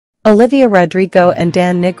Olivia Rodrigo and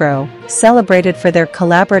Nigro, celebrated for their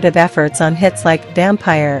collaborative efforts on hits like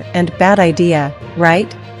Vampire and Bad Idea,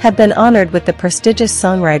 Right?, have been honored with the prestigious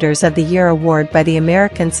Songwriters of the Year award by the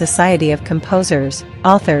American Society of Composers,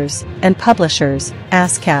 Authors, and Publishers,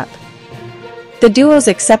 ASCAP. The duo's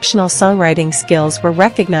exceptional songwriting skills were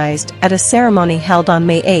recognized at a ceremony held on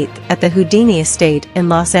May 8 at the Houdini Estate in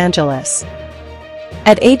Los Angeles.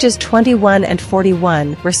 At ages 21 and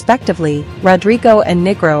 41, respectively, Rodrigo and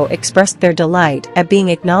Nigro expressed their delight at being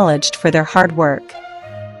acknowledged for their hard work.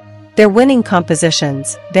 Their winning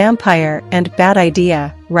compositions, Vampire and Bad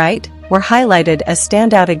Idea, Right?, were highlighted as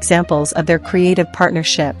standout examples of their creative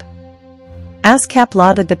partnership. ASCAP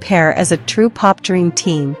lauded the pair as a true pop dream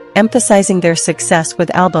team, emphasizing their success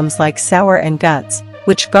with albums like Sour and Guts,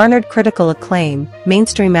 which garnered critical acclaim,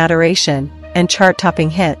 mainstream adoration, and chart-topping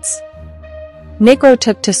hits. Nigro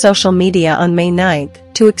took to social media on May 9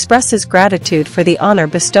 to express his gratitude for the honor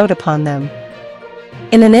bestowed upon them.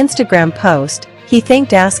 In an Instagram post, he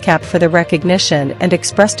thanked ASCAP for the recognition and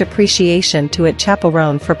expressed appreciation to It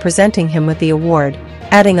Chaperone for presenting him with the award,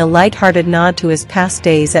 adding a light-hearted nod to his past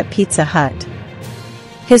days at Pizza Hut.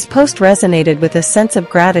 His post resonated with a sense of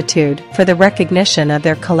gratitude for the recognition of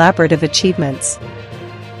their collaborative achievements.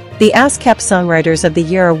 The ASCAP Songwriters of the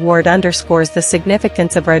Year award underscores the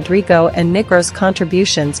significance of Rodrigo and Nigro's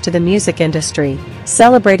contributions to the music industry,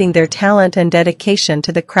 celebrating their talent and dedication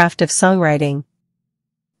to the craft of songwriting.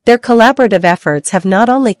 Their collaborative efforts have not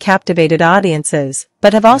only captivated audiences,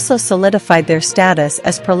 but have also solidified their status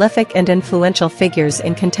as prolific and influential figures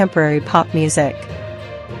in contemporary pop music.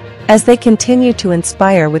 As they continue to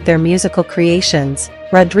inspire with their musical creations,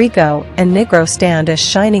 Rodrigo and Nigro stand as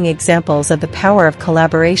shining examples of the power of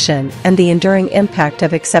collaboration and the enduring impact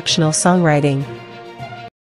of exceptional songwriting.